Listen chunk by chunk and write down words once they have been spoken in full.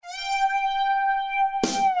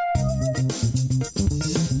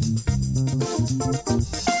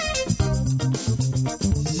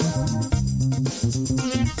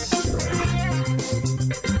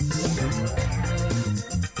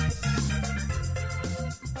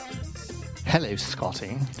Hello,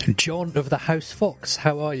 Scotty. John of the House Fox,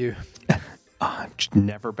 how are you?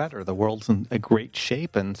 Never better. The world's in a great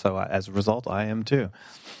shape, and so as a result, I am too.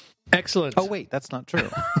 Excellent. Oh, wait, that's not true.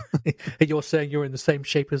 You're saying you're in the same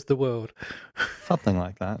shape as the world. Something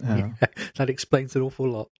like that. Yeah. Yeah, that explains an awful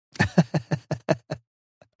lot.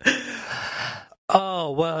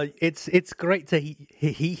 Oh, well, it's great to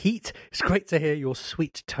It's great to hear your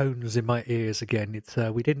sweet tones in my ears again. It's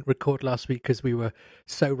we didn't record last week because we were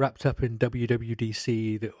so wrapped up in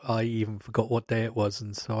WWDC that I even forgot what day it was,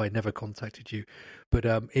 and so I never contacted you. But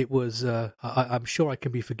it was. I'm sure I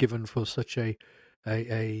can be forgiven for such a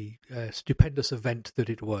stupendous event that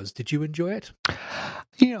it was. Did you enjoy it?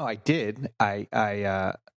 I did.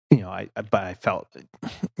 But I felt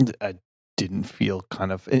I didn't feel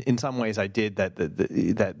kind of. In some ways, I did that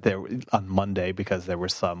there on Monday because there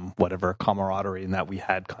was some whatever camaraderie and that we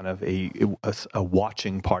had kind of a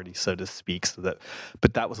watching party, so to speak.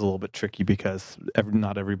 But that was a little bit tricky because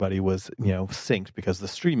not everybody was synced because the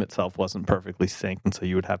stream itself wasn't perfectly synced, and so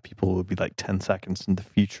you would have people who would be like 10 seconds in the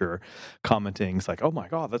future commenting, it's like, "Oh my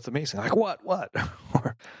god, that's amazing!" Like what?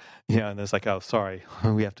 Or and it's like, "Oh, sorry,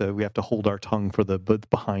 we have to hold our tongue for the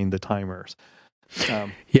behind the timers."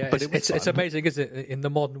 But it's amazing, isn't it, in the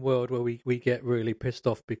modern world where we get really pissed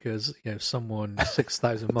off because someone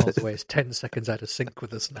 6,000 miles away is 10 seconds out of sync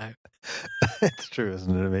with us now. It's true,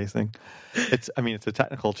 isn't it amazing? It's a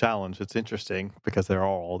technical challenge. It's interesting because there are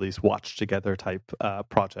all these watch together type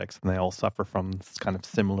projects, and they all suffer from kind of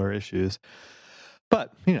similar issues.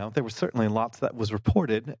 But there was certainly lots that was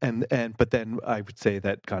reported, but then I would say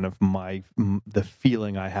that kind of the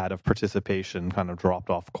feeling I had of participation kind of dropped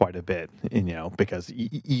off quite a bit, because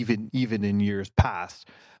even in years past,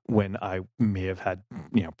 when I may have had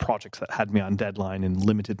projects that had me on deadline and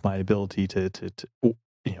limited my ability to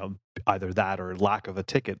either that or lack of a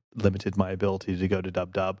ticket limited my ability to go to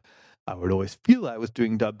Dub. I would always feel I was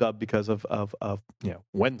doing Dub because of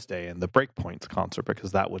Wednesday and the Breakpoints concert,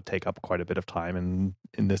 because that would take up quite a bit of time, and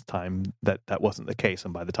in this time that wasn't the case.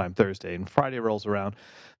 And by the time Thursday and Friday rolls around,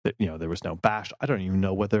 there was no bash. I don't even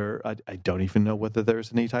know whether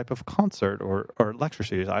there's any type of concert or lecture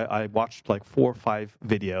series. I watched like 4 or 5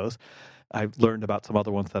 videos. I've learned about some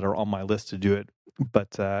other ones that are on my list to do it,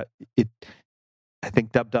 but I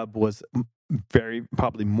think Dub was very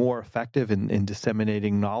probably more effective in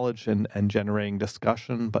disseminating knowledge and generating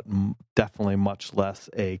discussion, but definitely much less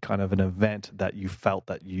a kind of an event that you felt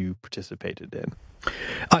that you participated in.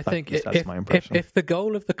 I think that's my impression. If the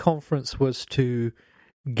goal of the conference was to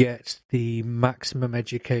get the maximum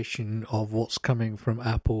education of what's coming from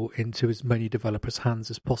Apple into as many developers'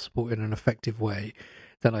 hands as possible in an effective way,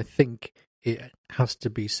 then I think it has to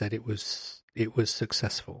be said it was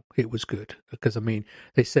successful. It was good because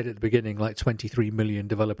they said at the beginning like 23 million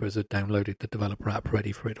developers had downloaded the developer app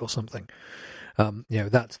ready for it or something.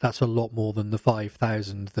 That's a lot more than the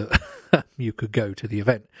 5,000 that you could go to the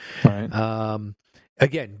event. Right.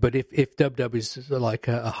 Again, but if Dub is like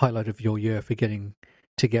a highlight of your year for getting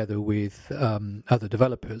together with other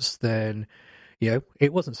developers, then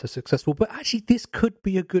it wasn't so successful. But actually, this could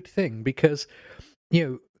be a good thing because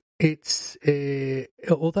it's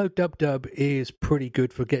although Dub is pretty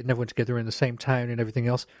good for getting everyone together in the same town and everything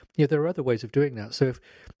else, there are other ways of doing that. So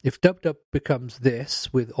if Dub becomes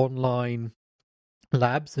this with online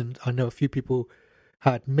labs, and I know a few people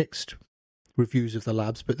had mixed reviews of the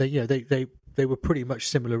labs, but they were pretty much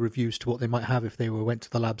similar reviews to what they might have if they went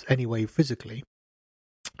to the labs anyway physically.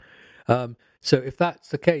 So if that's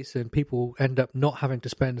the case, and people end up not having to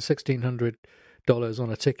spend $1,600 on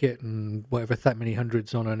a ticket and whatever that many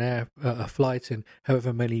hundreds on a flight and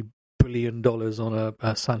however many $1 billion on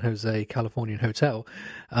a San Jose Californian hotel,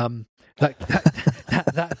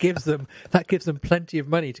 that gives them plenty of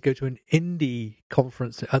money to go to an indie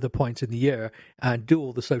conference at other points in the year and do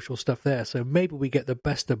all the social stuff there. So maybe we get the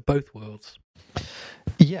best of both worlds.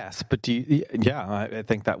 Yes, but I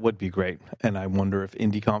think that would be great. And I wonder if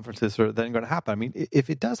indie conferences are then going to happen. If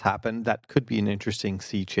it does happen, that could be an interesting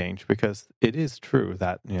sea change, because it is true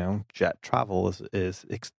that, jet travel is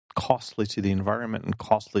costly to the environment and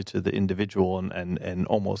costly to the individual and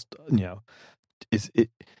almost,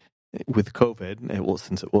 with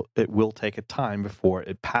COVID, it will take a time before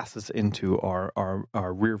it passes into our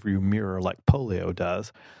rearview mirror like polio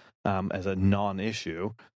does, as a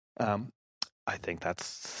non-issue. I think that's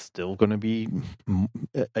still going to be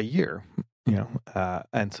a year,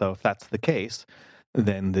 and so if that's the case,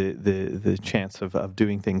 then the chance of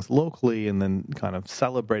doing things locally and then kind of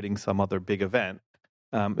celebrating some other big event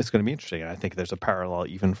it's going to be interesting. And I think there's a parallel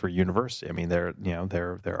even for university. I mean, there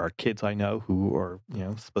are kids I know who are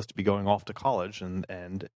supposed to be going off to college,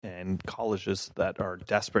 and colleges that are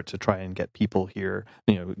desperate to try and get people here,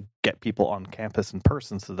 get people on campus in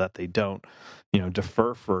person, so that they don't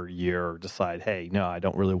defer for a year or decide, hey, no, I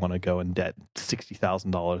don't really want to go in debt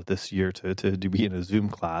 $60,000 this year to be in a Zoom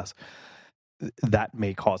class. That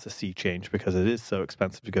may cause a sea change because it is so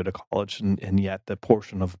expensive to go to college, and yet the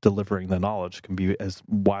portion of delivering the knowledge can be as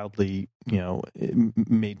wildly,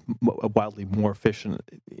 made wildly more efficient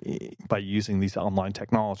by using these online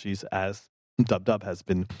technologies as WWDC has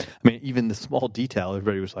been. I mean, even the small detail,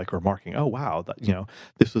 everybody was like remarking, "Oh wow, that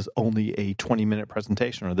this was only a 20-minute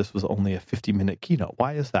presentation, or this was only a 50-minute keynote.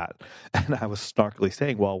 Why is that?" And I was snarkily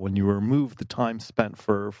saying, "Well, when you remove the time spent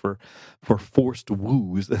for forced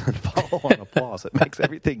woos and follow-on applause, it makes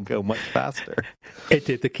everything go much faster." It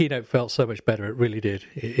did. The keynote felt so much better. It really did.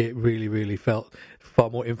 It really, really felt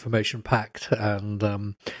far more information packed and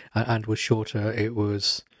was shorter. It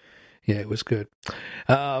was. Yeah, it was good.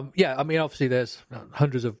 I mean, obviously, there's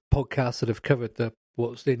hundreds of podcasts that have covered the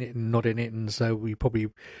what's in it and not in it, and so we probably,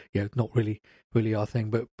 not really our thing.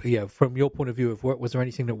 But from your point of view of work, was there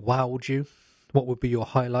anything that wowed you? What would be your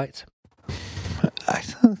highlight? I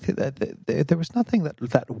don't think that there was nothing that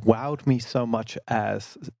wowed me so much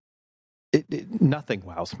as. Nothing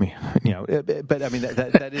wows me, but I mean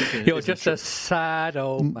that is. You're just a sad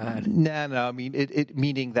old man. No. I mean it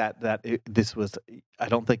meaning that this was. I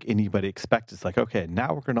don't think anybody expected. It's like, okay,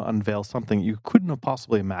 now we're going to unveil something you couldn't have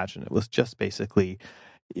possibly imagined. It was just basically.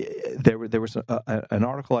 There was an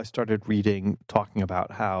article I started reading talking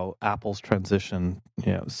about how Apple's transition,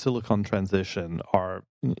 silicon transition, are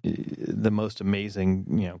the most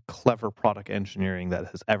amazing, clever product engineering that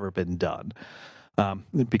has ever been done.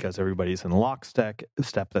 Because everybody's in lockstep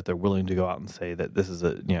that they're willing to go out and say that this is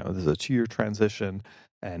a 2-year transition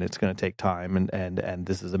and it's going to take time and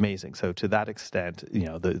this is amazing. So to that extent,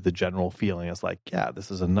 the general feeling is like, yeah,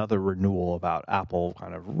 this is another renewal about Apple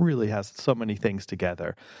kind of really has so many things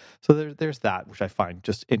together. So there's that, which I find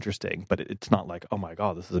just interesting, but it's not like, oh my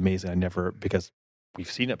God, this is amazing. Because we've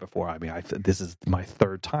seen it before. I mean, this is my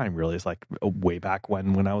third time, really. It's like way back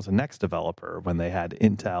when I was a Next developer, when they had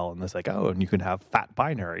Intel, and it's like, oh, and you could have fat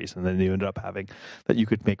binaries. And then you ended up having that you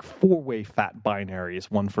could make 4-way fat binaries,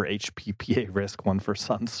 one for HP PA RISC, one for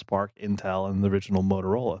Sun, Spark, Intel, and the original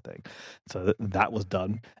Motorola thing. So that was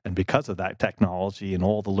done. And because of that technology and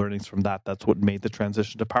all the learnings from that, that's what made the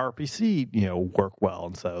transition to PowerPC, work well.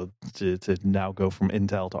 And so to now go from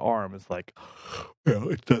Intel to ARM is like,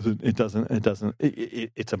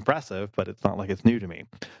 it's impressive, but it's not like it's new to me.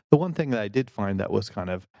 The one thing that I did find that was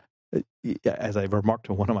kind of, as I remarked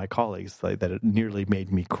to one of my colleagues, that it nearly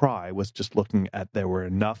made me cry, was just looking at there were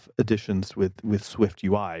enough additions with Swift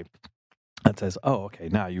UI that says, oh, okay,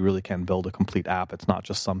 now you really can build a complete app. It's not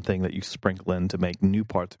just something that you sprinkle in to make new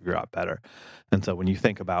parts of your app better. And so when you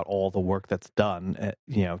think about all the work that's done,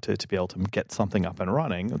 to be able to get something up and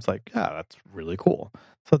running, it's like, yeah, that's really cool.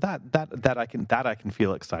 So that I can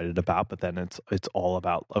feel excited about. But then it's all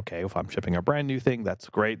about, okay, if I'm shipping a brand new thing, that's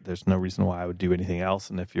great. There's no reason why I would do anything else.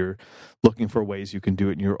 And if you're looking for ways you can do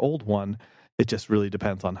it in your old one, it just really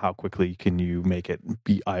depends on how quickly can you make it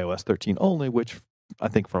be iOS 13 only, which I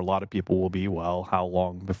think for a lot of people will be, well, how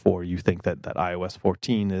long before you think that iOS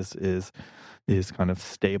 14 is kind of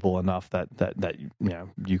stable enough that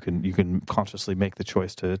you can consciously make the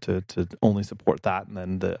choice to only support that.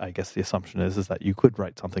 And then I guess the assumption is that you could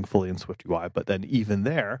write something fully in Swift UI, but then even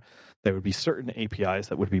there would be certain APIs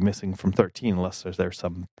that would be missing from 13 unless there's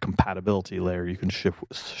some compatibility layer you can ship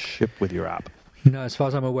with your app. No, as far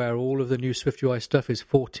as I'm aware, all of the new Swift UI stuff is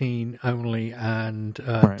 14 only and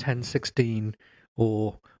 10.16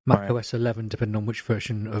 or macOS 11, depending on which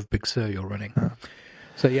version of Big Sur you're running.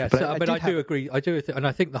 So yeah, I do agree. And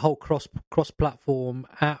I think the whole cross-platform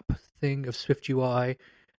app thing of Swift UI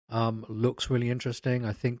looks really interesting.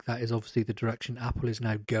 I think that is obviously the direction Apple is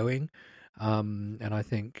now going. And I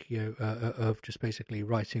think of just basically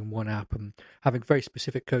writing one app and having very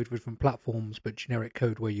specific code for different platforms, but generic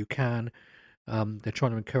code where you can. They're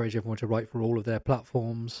trying to encourage everyone to write for all of their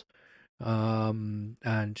platforms. Although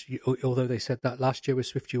they said that last year with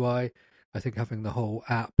Swift UI, I think having the whole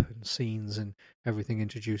app and scenes and everything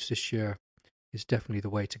introduced this year is definitely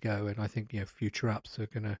the way to go. And I think future apps are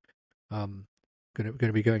going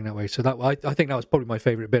to be going that way. So that I think that was probably my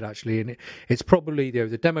favorite bit actually. And it's probably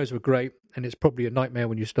the demos were great, and it's probably a nightmare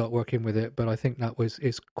when you start working with it. But I think that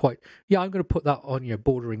is quite. Yeah, I'm going to put that on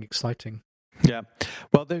bordering exciting. Yeah.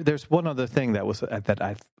 Well, there's one other thing that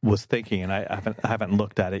I was thinking, and I haven't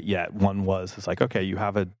looked at it yet. One was, it's like, okay, you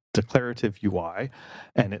have a declarative UI,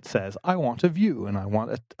 and it says I want a view and I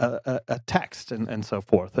want a text and so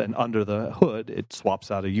forth. And under the hood, it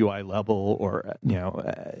swaps out a UI label or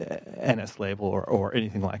NS label or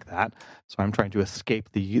anything like that. So I'm trying to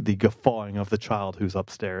escape the guffawing of the child who's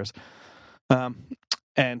upstairs.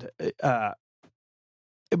 And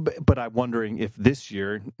But I'm wondering if this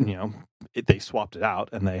year, they swapped it out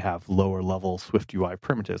and they have lower level Swift UI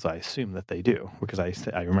primitives. I assume that they do, because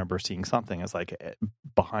I remember seeing something. It's like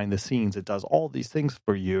behind the scenes, it does all these things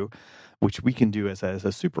for you, which we can do as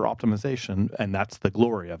a super optimization, and that's the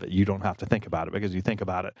glory of it. You don't have to think about it, because you think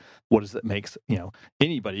about it, what is it makes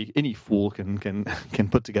anybody, any fool can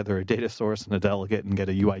put together a data source and a delegate and get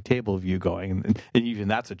a UI table view going, and even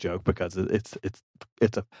that's a joke, because it's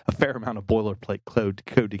a fair amount of boilerplate code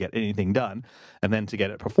to get anything done, and then to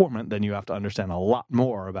get it performant, then you have to understand a lot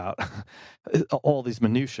more about all these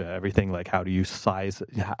minutiae, everything like how do you size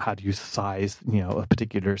a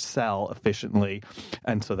particular cell efficiently,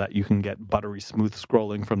 and so that you can get buttery smooth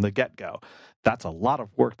scrolling from the get-go. That's a lot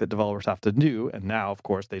of work that developers have to do, and now, of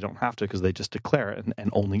course, they don't have to, because they just declare it, and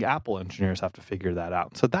only Apple engineers have to figure that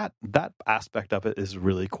out. So that aspect of it is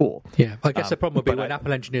really cool. Yeah, I guess the problem will be when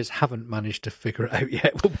Apple engineers haven't managed to figure it out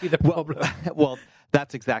yet will be the problem. Well,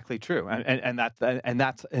 that's exactly true, and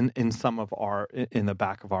that's in some of our, in the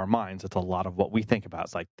back of our minds, it's a lot of what we think about.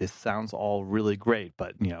 It's like, this sounds all really great,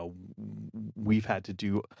 but we've had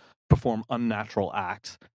to perform unnatural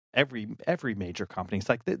acts. Every major company. It's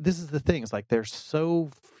like, this is the thing. It's like, there's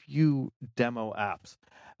so few demo apps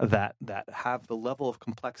that have the level of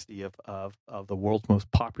complexity of the world's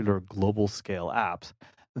most popular global scale apps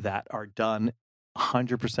that are done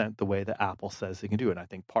 100% the way that Apple says they can do it. And I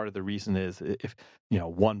think part of the reason is, if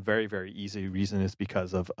one very, very easy reason is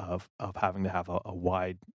because of having to have a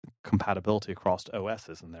wide compatibility across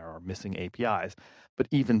OSs, and there are missing APIs. But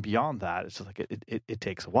even beyond that, it's just like it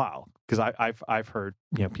takes a while, because I've heard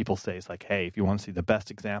people say, it's like, hey, if you want to see the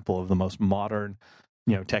best example of the most modern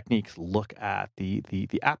techniques, look at the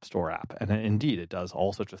App Store app. And indeed, it does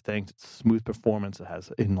all sorts of things. It's smooth performance. It has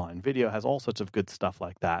inline video, has all sorts of good stuff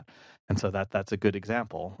like that. And so that's a good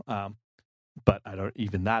example. But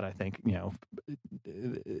I think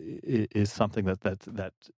is something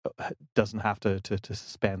that doesn't have to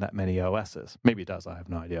span that many OSs. Maybe it does. I have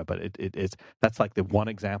no idea. But that's like the one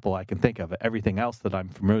example I can think of. Everything else that I'm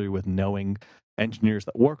familiar with, knowing engineers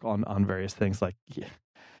that work on various things, like,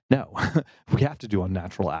 no, we have to do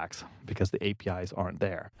unnatural acts because the APIs aren't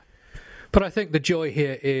there. But I think the joy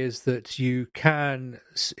here is that you can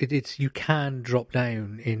drop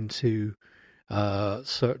down into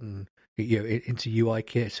certain into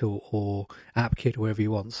UIKit or AppKit or whatever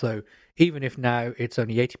you want. So even if now it's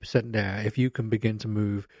only 80% there, if you can begin to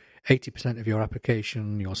move 80% of your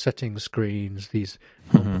application, your settings screens, these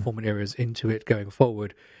non-performant areas into it going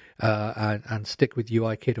forward, and stick with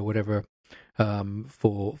UIKit or whatever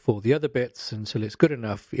for the other bits until it's good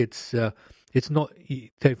enough. It's not,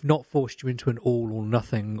 they've not forced you into an all or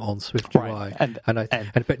nothing on Swift UI.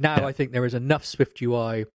 But now I think there is enough Swift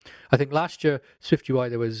UI. I think last year Swift UI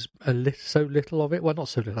there was so little of it. Well, not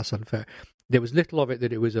so little. That's unfair. There was little of it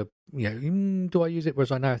that it was do I use it?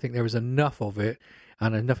 Whereas now I think there is enough of it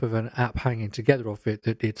and enough of an app hanging together of it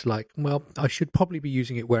that it's like, well, I should probably be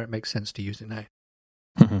using it where it makes sense to use it now.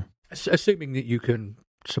 Mm-hmm. Assuming that you can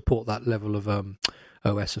support that level of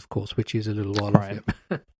OS, of course, which is a little while off yet.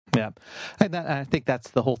 Yeah, and I think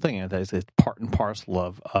that's the whole thing. It's part and parcel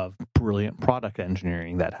of brilliant product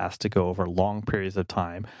engineering that has to go over long periods of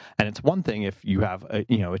time. And it's one thing if you have a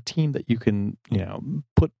team that you can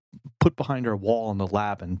put behind your wall in the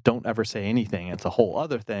lab and don't ever say anything. It's a whole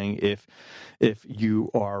other thing if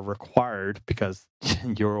you are required, because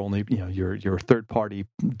you're only your third party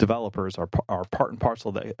developers are part and parcel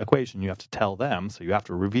of the equation. You have to tell them, so you have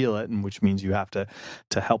to reveal it, and which means you have to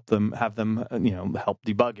help them help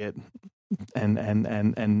debug it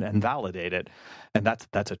and validate it. And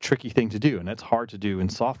that's a tricky thing to do, and it's hard to do in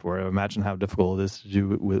software. Imagine how difficult it is to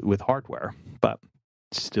do with hardware, but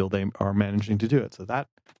still they are managing to do it. So that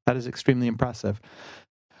is extremely impressive.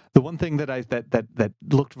 The one thing that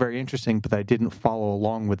looked very interesting, but I didn't follow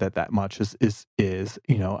along with it that much is the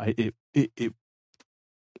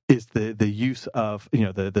use of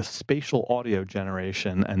the spatial audio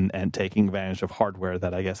generation and taking advantage of hardware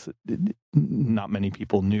that I guess not many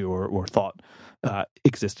people knew or thought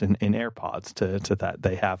exist in AirPods. To that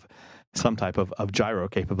they have some type of gyro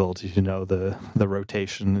capability to know the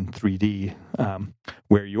rotation in 3D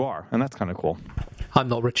where you are, and that's kind of cool. I'm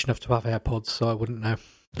not rich enough to have AirPods, so I wouldn't know.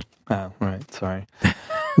 Oh, right. Sorry.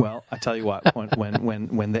 Well, I tell you what,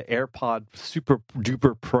 when the AirPod Super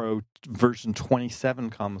Duper Pro version 27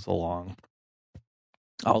 comes along,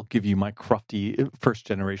 I'll give you my crufty first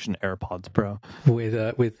generation AirPods Pro. with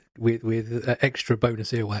extra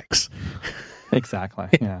bonus earwax. Exactly.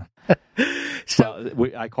 Yeah. So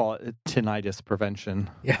I call it tinnitus prevention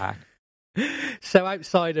hack. So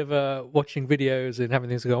outside of watching videos and having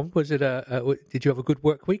things go on, was it did you have a good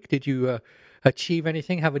work week? Did you achieve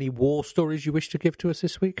anything? Have any war stories you wish to give to us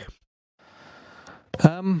this week?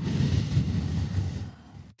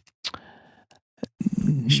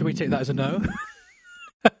 Should we take that as a no?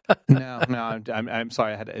 No, I'm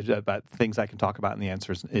sorry. I had about things I can talk about, and the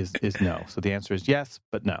answer is no. So the answer is yes,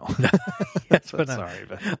 but no. Yes, but no. Sorry,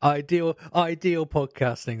 but Ideal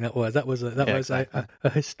podcasting. That was exactly. a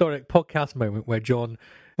historic podcast moment where John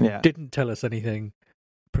didn't tell us anything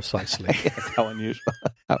precisely. Yes, how unusual.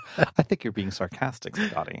 I think you're being sarcastic,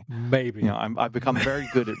 Scotty. Maybe. I've become very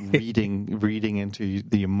good at reading into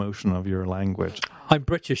the emotion of your language. I'm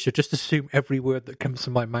British, so just assume every word that comes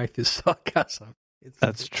to my mouth is sarcasm.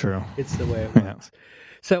 That's true. It's the way it works.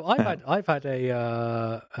 So I've had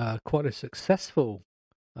a quite a successful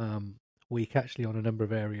week actually on a number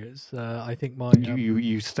of areas. I think my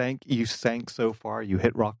you sank so far. You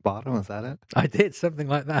hit rock bottom. Is that it? I did something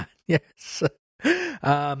like that. Yes.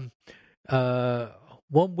 1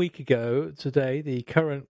 week ago today, the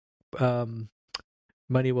current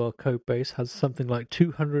MoneyWell code base has something like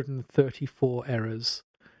 234 errors.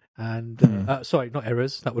 And sorry, not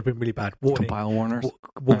errors. That would have been really bad. Compile warners.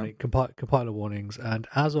 Compiler warnings. And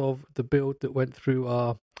as of the build that went through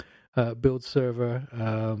our build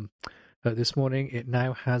server this morning, it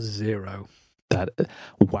now has 0.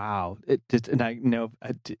 Wow! Do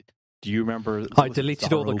you remember? I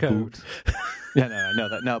deleted all the code. Yeah, no, I know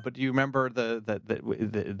that. No, but do you remember the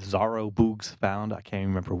Zorro Boogs found? I can't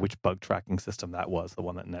remember which bug tracking system that was. The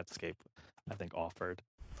one that Netscape, I think, offered.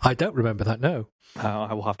 I don't remember that. No.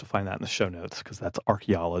 I will have to find that in the show notes because that's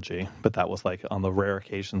archaeology. But that was like on the rare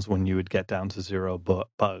occasions when you would get down to 0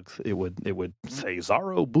 bugs, it would say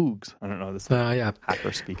Zorro Boogs. I don't know this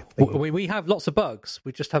hacker speak. We have lots of bugs.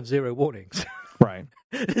 We just have 0 warnings. Right.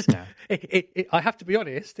 Yeah. I have to be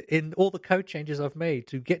honest. In all the code changes I've made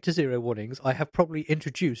to get to 0 warnings, I have probably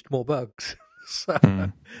introduced more bugs. So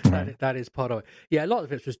that is part of it. Yeah, a lot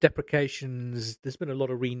of it was deprecations. There's been a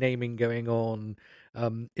lot of renaming going on.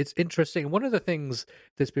 It's interesting. One of the things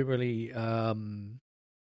that's been really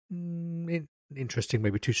interesting,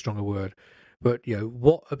 maybe too strong a word, but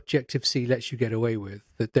what Objective-C lets you get away with.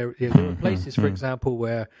 That there are places, for example,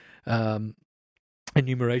 where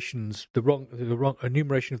enumerations, the wrong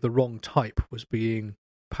enumeration of the wrong type was being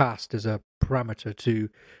passed as a parameter to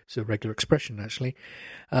a regular expression actually.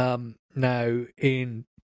 Now in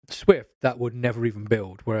Swift that would never even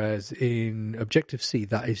build, whereas in Objective-C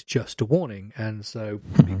that is just a warning. And so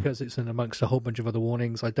because it's in amongst a whole bunch of other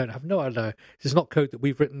warnings, I have no idea. This is not code that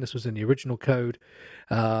we've written. This was in the original code.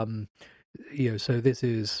 So this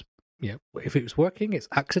is if it was working, it's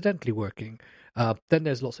accidentally working. Then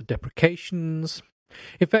there's lots of deprecations.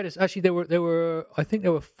 In fairness, actually, there were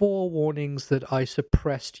 4 warnings that I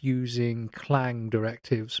suppressed using Clang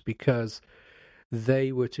directives because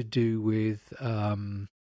they were to do with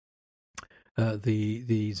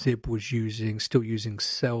the Zib was still using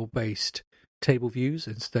cell-based table views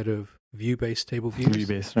instead of view-based table views.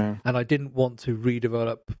 View-based, right. And I didn't want to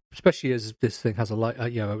redevelop, especially as this thing has a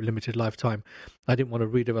limited lifetime. I didn't want to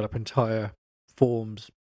redevelop entire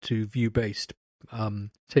forms to view-based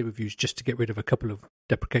table views just to get rid of a couple of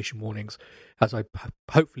deprecation warnings, as I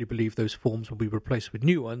hopefully believe those forms will be replaced with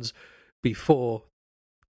new ones before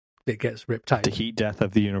it gets ripped out. The heat death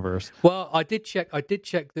of the universe. Well, I did check that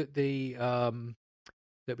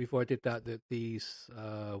that before I did that these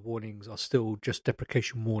warnings are still just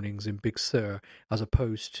deprecation warnings in Big Sur, as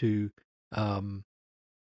opposed to them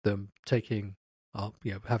taking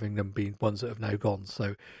having them be ones that have now gone.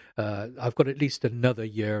 So I've got at least another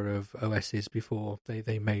year of OSs before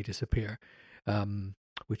they may disappear,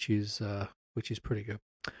 which is pretty good.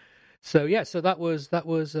 So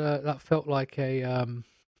that felt like a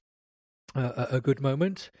good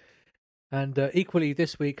moment. And equally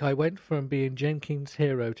this week I went from being Jenkins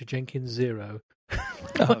hero to Jenkins zero.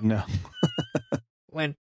 Oh no.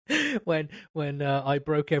 when I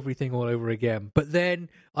broke everything all over again. But then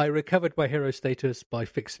I recovered my hero status by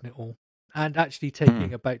fixing it all and actually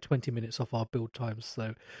taking about 20 minutes off our build times.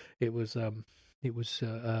 So it was I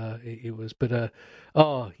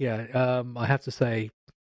have to say,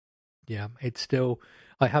 it's still,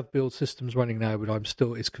 I have build systems running now, but I'm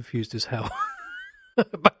still as confused as hell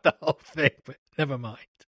about the whole thing, but never mind.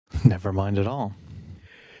 Never mind at all.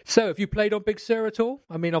 So, have you played on Big Sur at all?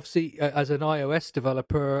 I mean, obviously, as an iOS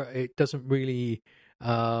developer, it doesn't really,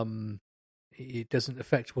 it doesn't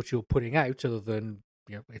affect what you're putting out, other than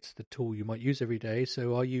it's the tool you might use every day.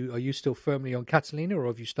 So, are you still firmly on Catalina, or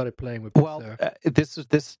have you started playing with Big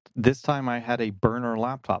Sur? This time I had a burner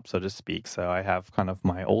laptop, so to speak. So I have kind of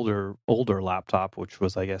my older laptop, which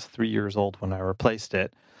was, I guess, 3 years old when I replaced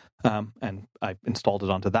it, and I installed it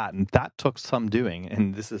onto that, and that took some doing.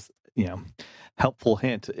 And this is helpful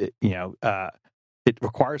hint. It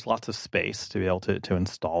requires lots of space to be able to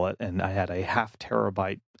install it, and I had a 0.5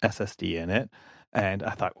 terabyte SSD in it. And I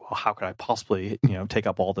thought, well, how could I possibly, take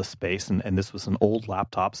up all this space? And this was an old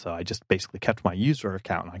laptop, so I just basically kept my user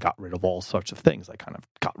account, and I got rid of all sorts of things. I kind of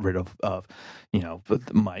got rid of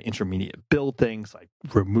my intermediate build things. I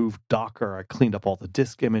removed Docker. I cleaned up all the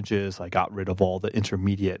disk images. I got rid of all the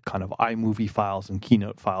intermediate kind of iMovie files and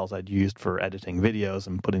Keynote files I'd used for editing videos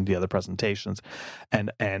and putting together presentations.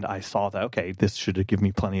 And I saw that, okay, this should give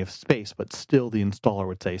me plenty of space, but still the installer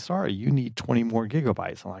would say, sorry, you need 20 more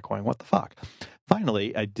gigabytes. I'm like, going, what the fuck?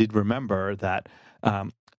 Finally, I did remember that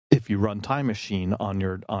if you run Time Machine on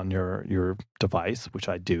your device, which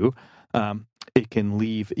I do, it can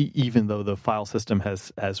leave, even though the file system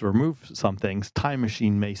has removed some things. Time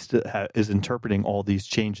Machine is interpreting all these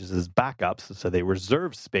changes as backups, so they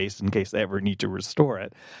reserve space in case they ever need to restore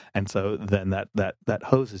it. And so then that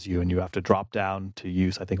hoses you, and you have to drop down to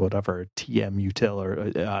use, I think, whatever TM util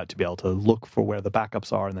or to be able to look for where the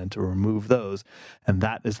backups are and then to remove those. And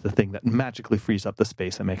that is the thing that magically frees up the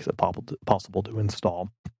space and makes it possible to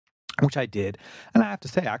install, which I did. And I have to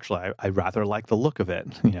say, actually, I rather like the look of it.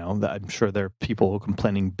 I'm sure there are people who are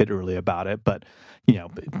complaining bitterly about it, but,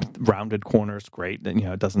 rounded corners, great.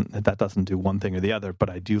 That doesn't do one thing or the other, but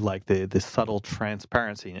I do like the subtle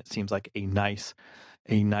transparency, and it seems like a nice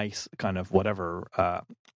kind of whatever.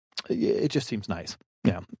 It just seems nice.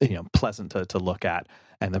 Pleasant to look at,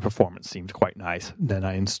 and the performance seemed quite nice. Then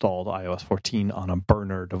I installed iOS 14 on a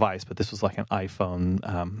burner device, but this was like an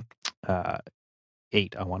iPhone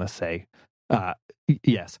 8, I want to say.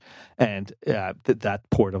 Yes, and that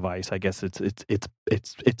poor device, I guess it's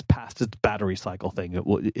past its battery cycle thing.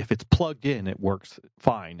 If it's plugged in, it works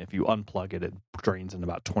fine. If you unplug it, it drains in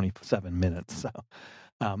about 27 minutes. So,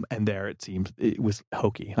 and there it seems it was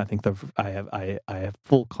hokey. I think I have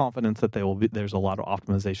full confidence that there's a lot of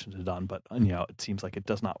optimization to be done, but it seems like it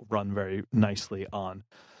does not run very nicely on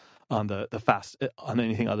the fast, on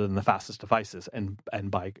anything other than the fastest devices, and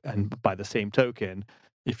by the same token,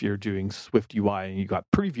 if you're doing Swift UI and you got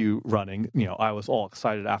preview running, I was all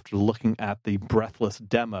excited after looking at the breathless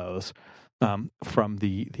demos from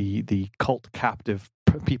the cult captive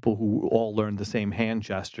people who all learned the same hand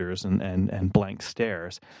gestures and blank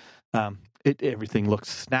stares. Everything looked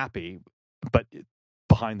snappy, but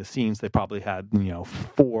behind the scenes they probably had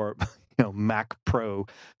 4 Mac Pro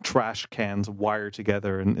trash cans wired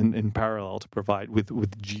together in parallel to provide with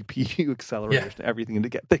GPU accelerators and everything to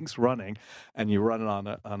get things running, and you run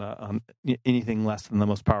it on anything less than the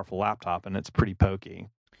most powerful laptop, and it's pretty pokey.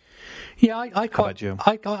 Yeah, I quite. How about you?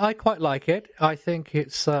 I quite like it. I think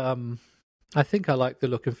it's. I think I like the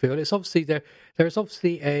look and feel. It's obviously there is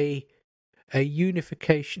obviously a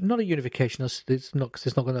unification, not a unification. It's not, because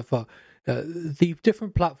it's not going that far. The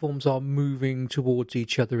different platforms are moving towards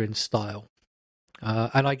each other in style,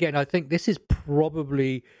 and again, I think this is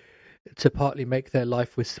probably to partly make their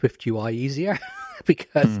life with Swift UI easier,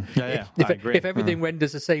 because if everything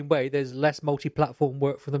renders the same way, there's less multi-platform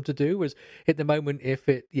work for them to do. Whereas at the moment, if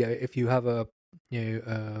you have a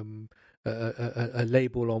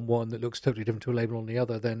label on one that looks totally different to a label on the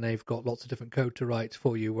other, then they've got lots of different code to write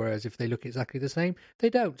for you, whereas if they look exactly the same, they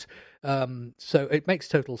don't. So it makes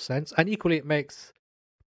total sense, and equally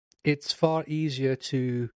it's far easier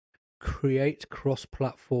to create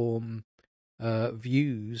cross-platform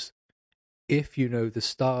views if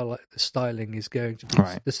the styling is going to be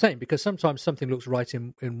the same, because sometimes something looks right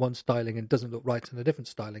in one styling and doesn't look right in a different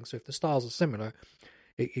styling. So if the styles are similar,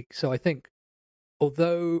 so I think,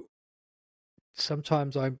 although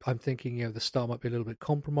sometimes I'm thinking, the style might be a little bit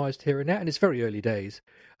compromised here and there, and it's very early days,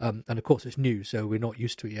 and of course it's new, so we're not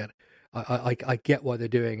used to it yet. I get why they're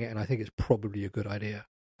doing it, and I think it's probably a good idea.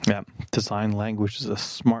 Yeah, design language is a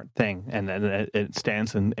smart thing, and it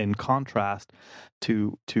stands in contrast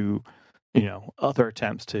to other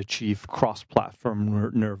attempts to achieve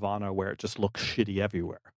cross-platform nirvana, where it just looks shitty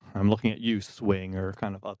everywhere. I'm looking at you, Swing, or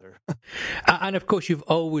kind of other. And of course, you've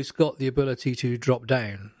always got the ability to drop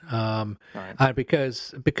down. And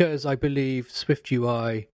because I believe Swift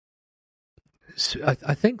UI,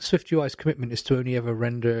 I think Swift UI's commitment is to only ever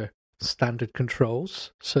render standard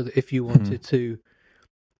controls, so that if you wanted to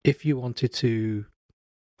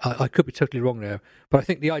I could be totally wrong there, but I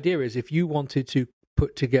think the idea is if you wanted to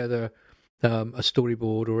put together a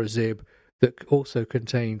storyboard or a zib that also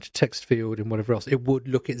contained text field and whatever else, it would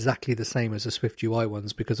look exactly the same as the Swift UI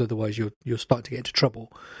ones, because otherwise you're starting to get into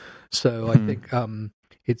trouble. So I think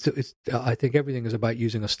I think everything is about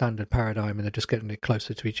using a standard paradigm, and they're just getting it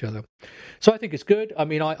closer to each other. So I think it's good. I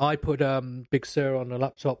mean, I put Big Sur on a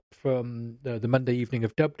laptop from the Monday evening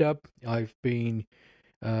of DubDub. I've been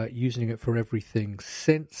using it for everything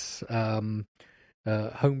since.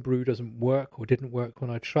 Homebrew doesn't work, or didn't work when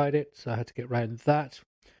I tried it, so I had to get around that.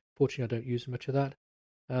 Fortunately, I don't use much of that.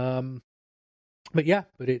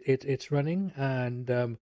 But it's running, and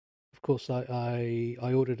of course I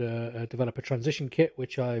ordered a developer transition kit,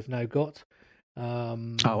 which I've now got.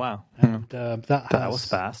 Oh wow! And that was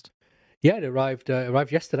fast. Yeah, it arrived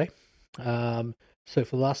yesterday. So for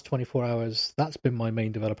the last 24 hours, that's been my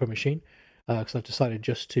main developer machine, because I've decided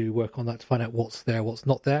just to work on that to find out what's there, what's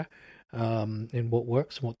not there, in what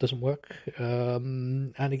works and what doesn't work.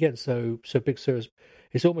 And again, so Big Sur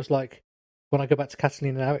it's almost like when I go back to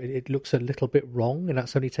Catalina now, it looks a little bit wrong, and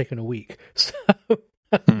that's only taken a week. So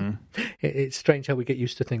it's strange how we get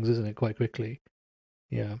used to things, isn't it, quite quickly?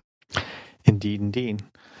 Yeah. Indeed.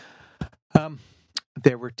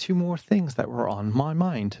 There were two more things that were on my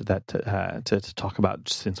mind that to talk about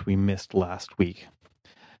since we missed last week.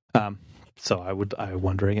 So I'm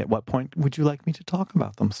wondering, at what point would you like me to talk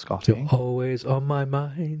about them, Scotty? You're always on my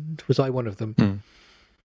mind. Was I one of them?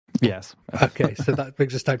 Yes. Okay, so that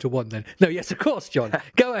brings us down to one then. No, yes, of course, John.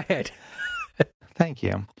 Go ahead. Thank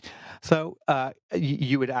you. So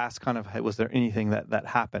you would ask kind of, was there anything that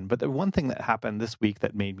happened? But the one thing that happened this week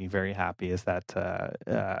that made me very happy is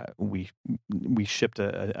that we shipped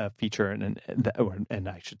a feature, and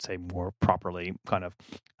I should say more properly, kind of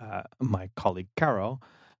my colleague Caro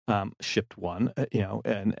shipped one,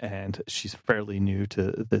 and she's fairly new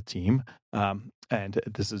to the team. And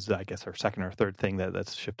this is, I guess, her second or third thing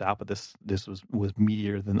that's shipped out, but this was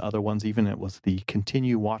meatier than other ones. Even it was the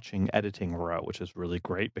continue watching editing row, which is really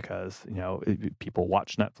great because people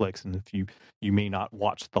watch Netflix, and if you may not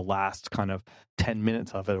watch the last kind of 10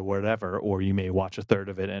 minutes of it or whatever, or you may watch a third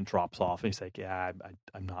of it and it drops off, and you say, yeah,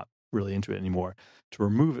 I'm not really into it anymore. To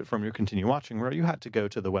remove it from your continue watching row, you had to go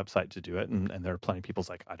to the website to do it, and there are plenty of people's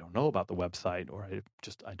like, I don't know about the website, or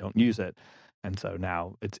I don't use it. And so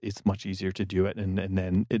now it's much easier to do it, and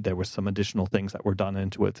then there was some additional things that were done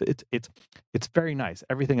into it. It's very nice.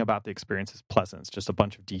 Everything about the experience is pleasant. It's just a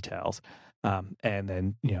bunch of details. And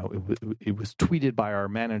then it was tweeted by our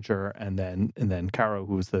manager, and then Caro,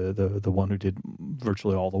 who was the one who did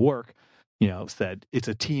virtually all the work, said it's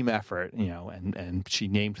a team effort, and she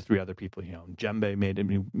named three other people. Djembe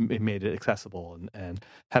made it accessible, and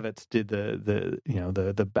Hevitz did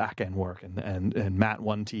the back end work, and Matt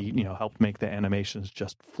 1T helped make the animations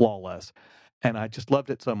just flawless. And I just loved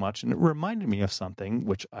it so much, and it reminded me of something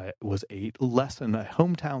which was a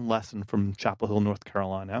hometown lesson from Chapel Hill, North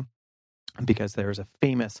Carolina. Because there's a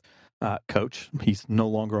famous coach. He's no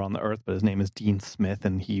longer on the earth, but his name is Dean Smith,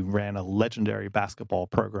 and he ran a legendary basketball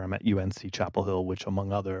program at UNC Chapel Hill, which,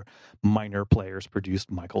 among other minor players, produced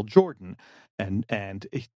Michael Jordan. And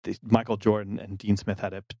Michael Jordan and Dean Smith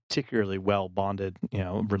had a particularly well bonded,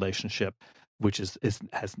 relationship, which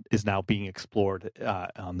is now being explored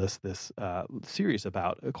on this series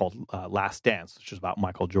called Last Dance, which is about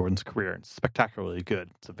Michael Jordan's career. It's spectacularly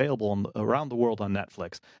good. It's available around the world on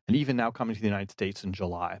Netflix, and even now coming to the United States in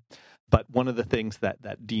July. But one of the things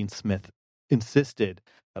that Dean Smith insisted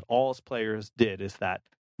that all his players did is that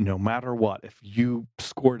no matter what, if you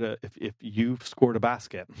scored a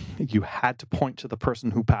basket, you had to point to the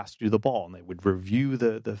person who passed you the ball, and they would review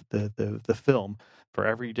the film for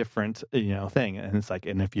every different thing. And it's like,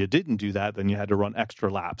 and if you didn't do that, then you had to run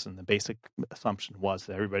extra laps. And the basic assumption was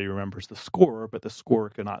that everybody remembers the scorer, but the scorer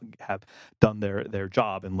could not have done their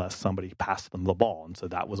job unless somebody passed them the ball. And so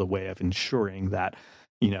that was a way of ensuring that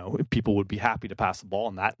people would be happy to pass the ball,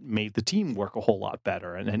 and that made the team work a whole lot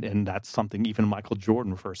better. And that's something even Michael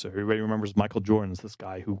Jordan refers to. Everybody remembers Michael Jordan as this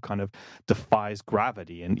guy who kind of defies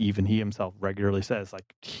gravity, and even he himself regularly says,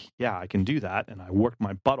 like, yeah, I can do that, and I worked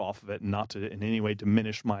my butt off of it, not to in any way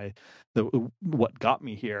diminish what got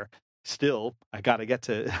me here. Still, I got to get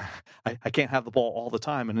to. I can't have the ball all the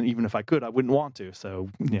time, and even if I could, I wouldn't want to. So,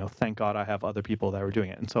 thank God I have other people that are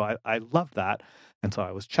doing it, and so I love that. And so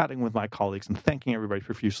I was chatting with my colleagues and thanking everybody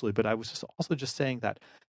profusely, but I was just saying that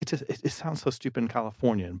it sounds so stupid and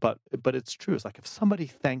Californian, but it's true. It's like if somebody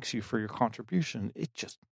thanks you for your contribution, it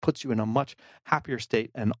just puts you in a much happier state,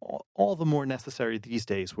 and all the more necessary these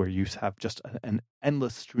days where you have just an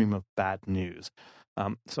endless stream of bad news.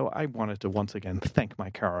 So I wanted to once again thank my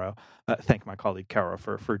colleague Caro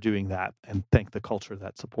for doing that, and thank the culture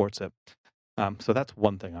that supports it. So that's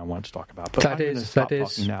one thing I wanted to talk about. But that is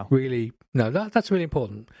really that's really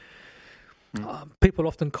important. People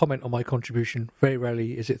often comment on my contribution. Very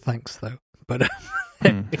rarely is it thanks, though. But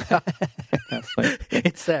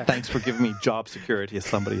it's there. Thanks for giving me job security, as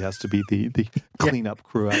somebody has to be the cleanup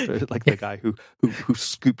crew after, like the guy who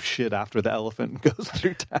scoops shit after the elephant and goes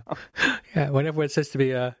through town. Yeah, when everyone says to me,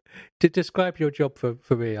 to describe your job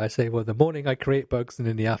for me, I say, well, in the morning I create bugs, and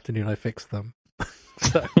in the afternoon I fix them.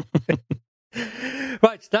 So.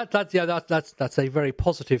 Right, that's a very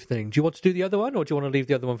positive thing. Do you want to do the other one, or do you want to leave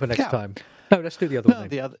the other one for next time? No, let's do the other one.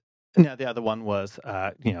 The other one was,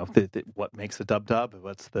 what makes a dub?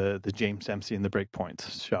 What's the James Dempsey and the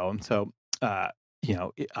Breakpoints show? And so, I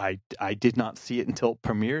did not see it until it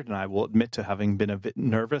premiered, and I will admit to having been a bit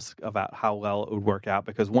nervous about how well it would work out,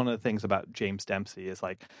 because one of the things about James Dempsey is,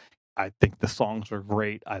 like, I think the songs are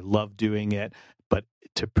great. I love doing it, but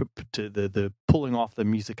to the pulling off the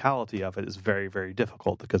musicality of it is very, very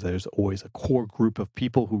difficult, because there's always a core group of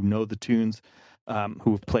people who know the tunes,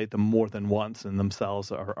 who have played them more than once, and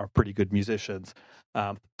themselves are pretty good musicians.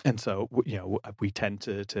 And so, we tend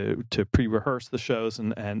to pre-rehearse the shows,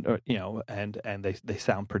 and they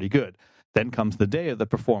sound pretty good. Then comes the day of the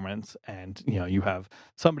performance, and you have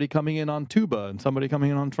somebody coming in on tuba, and somebody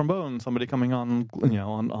coming in on trombone, somebody coming on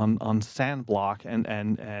on sand block, and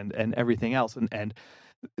everything else, and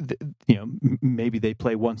maybe they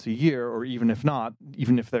play once a year, or even if not,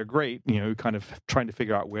 even if they're great, kind of trying to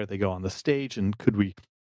figure out where they go on the stage, and could we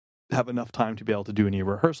have enough time to be able to do any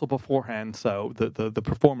rehearsal beforehand. So the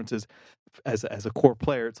performances, as a core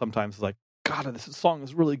player, it sometimes is like, God, this song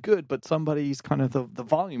is really good, but somebody's kind of the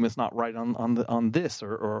volume is not right on this,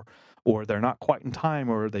 or they're not quite in time,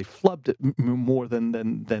 or they flubbed it more than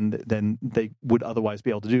they would otherwise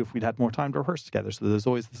be able to do if we'd had more time to rehearse together. So there's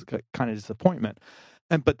always this kind of disappointment.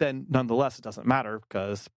 But then, nonetheless, it doesn't matter,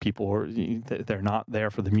 because they're not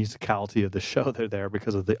there for the musicality of the show. They're there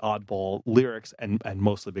because of the oddball lyrics, and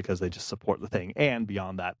mostly because they just support the thing. And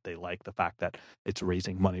beyond that, they like the fact that it's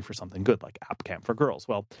raising money for something good, like App Camp for Girls.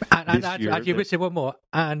 Well, and you're missing one more.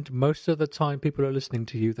 And most of the time, people are listening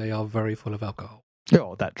to you. They are very full of alcohol.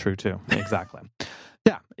 Oh, that's true too. Exactly.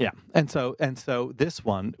 Yeah. And so this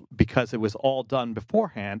one, because it was all done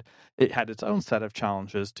beforehand, it had its own set of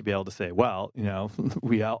challenges to be able to say, well,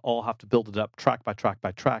 we all have to build it up track by track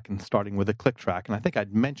by track, and starting with a click track. And I think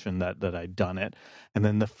I'd mentioned that I'd done it. And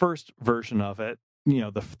then the first version of it,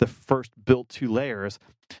 the first built 2 layers,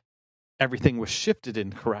 everything was shifted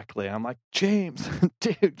incorrectly. I'm like, James,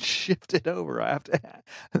 dude, shift it over. I have to.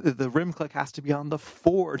 The rim click has to be on the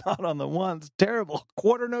 4, not on the 1. It's terrible.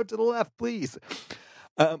 Quarter note to the left, please.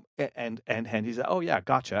 And he said, "Oh yeah,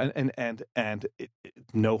 gotcha." And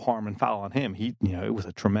no harm and foul on him. He, it was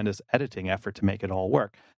a tremendous editing effort to make it all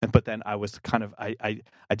work. But then I was kind of, I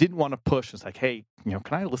didn't want to push. It's like, hey, can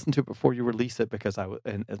I listen to it before you release it? Because I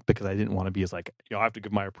didn't want to be as like, I have to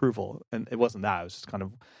give my approval. And it wasn't that. I was just kind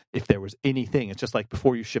of, if there was anything, it's just like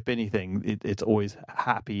before you ship anything, it's always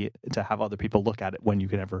happy to have other people look at it when you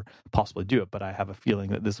can ever possibly do it. But I have a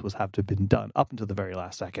feeling that this was have to have been done up until the very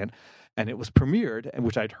last second. And it was premiered,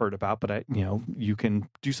 which I'd heard about, but you can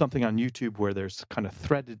do something on YouTube where there's kind of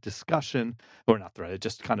threaded discussion, or not threaded,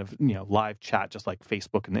 just kind of, live chat, just like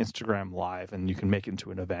Facebook and Instagram live, and you can make it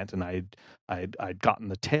into an event. And I'd gotten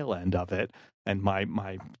the tail end of it, and my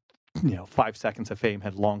 5 seconds of fame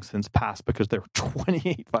had long since passed, because there were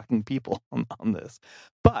 28 fucking people on this.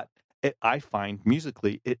 But I find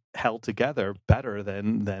musically it held together better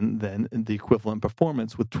than the equivalent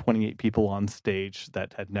performance with 28 people on stage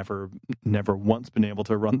that had never once been able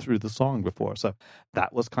to run through the song before. So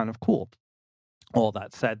that was kind of cool. All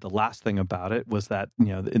that said, the last thing about it was that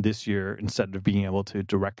this year, instead of being able to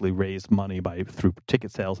directly raise money through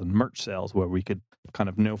ticket sales and merch sales, where we could kind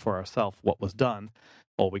of know for ourselves what was done,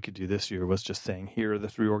 all we could do this year was just saying, here are the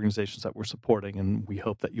 3 organizations that we're supporting, and we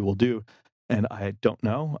hope that you will do. And I don't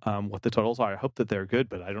know what the totals are. I hope that they're good,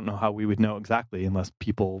 but I don't know how we would know exactly unless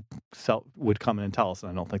people would come in and tell us,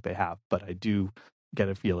 and I don't think they have. But I do get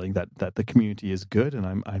a feeling that the community is good, and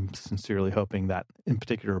I'm sincerely hoping that, in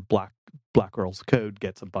particular, Black Girls Code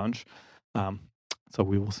gets a bunch. So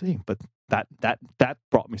we will see. But that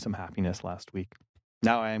brought me some happiness last week.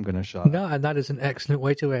 Now I am going to shut up. No, and that is an excellent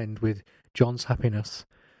way to end, with John's happiness.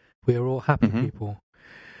 We are all happy Mhm. people.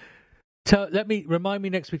 Remind me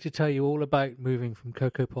next week to tell you all about moving from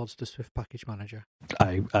Cocoa Pods to Swift Package Manager.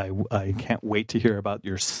 I can't wait to hear about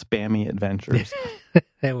your spammy adventures.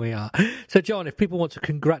 There we are. So, John, if people want to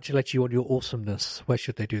congratulate you on your awesomeness, where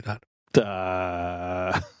should they do that?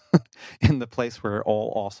 In the place where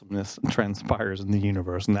all awesomeness transpires in the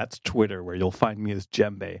universe, and that's Twitter, where you'll find me as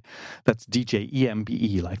Djembe. That's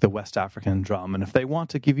DJEMBE, like the West African drum. And if they want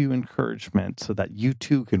to give you encouragement so that you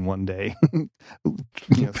too can one day swim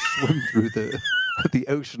through the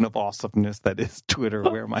ocean of awesomeness that is Twitter,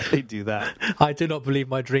 where might they do that? I do not believe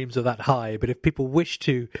my dreams are that high, but if people wish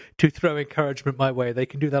to throw encouragement my way, they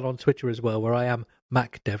can do that on Twitter as well, where I am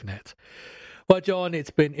MacDevNet. Well, John,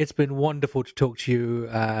 it's been wonderful to talk to you,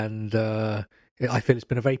 and I feel it's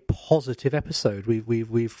been a very positive episode.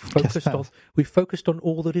 We've focused on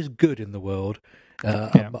all that is good in the world,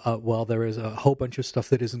 while there is a whole bunch of stuff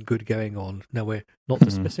that isn't good going on. Now, we're not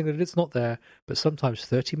dismissing that it's not there, but sometimes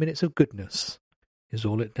 30 minutes of goodness is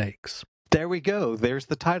all it takes. There we go. There's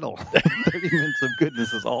the title. 30 minutes of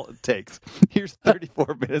goodness is all it takes. Here's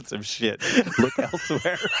 34 minutes of shit. Look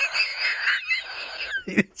elsewhere.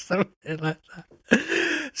 Something like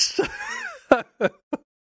that. So,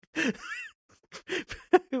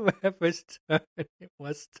 whoever's turn it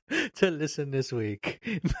was to listen this week,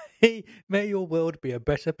 may your world be a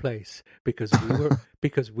better place because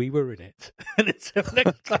we were in it. And until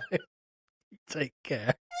next time, take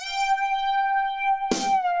care.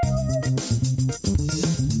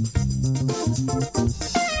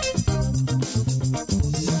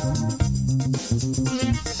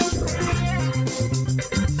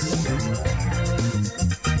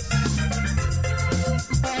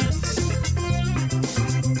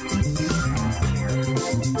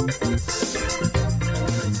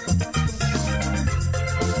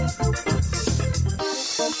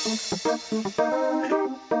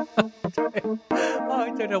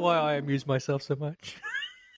 I don't know why I amuse myself so much.